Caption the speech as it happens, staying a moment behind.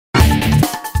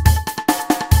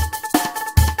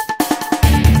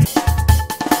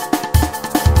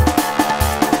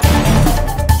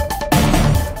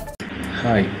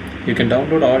You can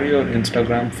download all your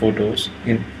Instagram photos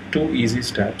in 2 easy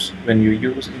steps when you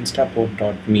use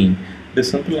Instaport.me. This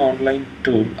simple online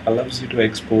tool allows you to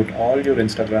export all your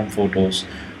Instagram photos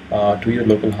to your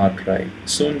local hard drive.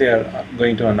 Soon they are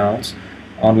going to announce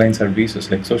online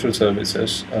services like social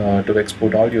services to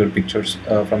export all your pictures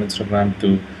from Instagram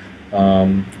to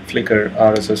Flickr,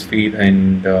 RSS feed,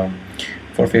 and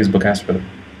for Facebook as well.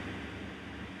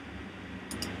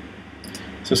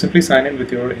 So simply sign in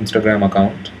with your Instagram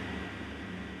account.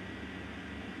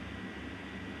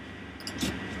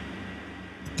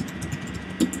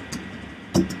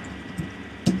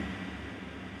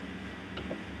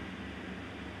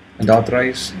 And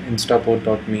authorize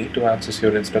Instaport.me to access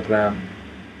your Instagram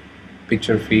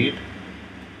picture feed.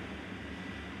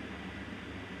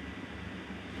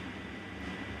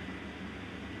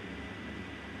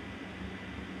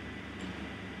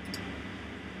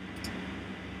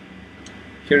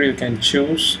 Here you can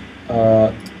choose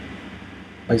by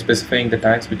specifying the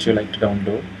tags which you like to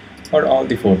download, or all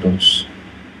the photos,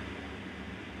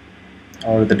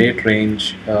 or the date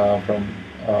range from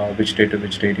which date to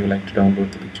which date you like to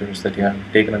download the pictures that you have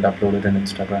taken and uploaded in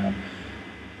Instagram,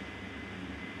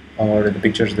 or the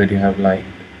pictures that you have liked,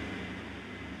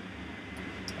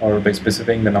 or by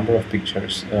specifying the number of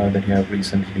pictures that you have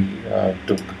recently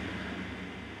took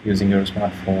using your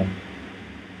smartphone.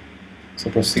 So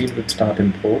proceed with start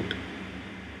import.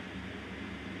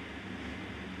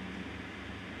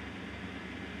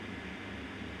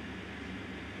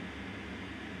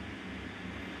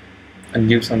 And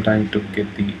give some time to get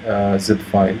the zip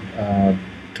file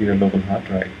to your local hard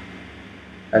drive.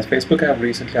 As Facebook have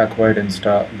recently acquired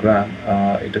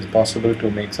Instagram, it is possible to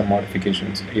make some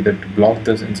modifications, either to block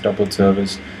this Instaport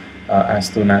service as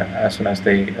soon as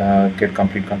they get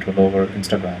complete control over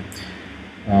Instagram.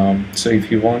 So if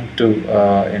you want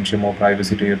to ensure more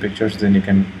privacy to your pictures, then you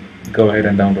can go ahead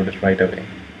and download it right away.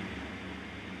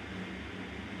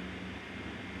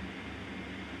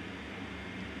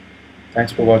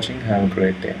 Thanks for watching. Have a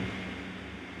great day.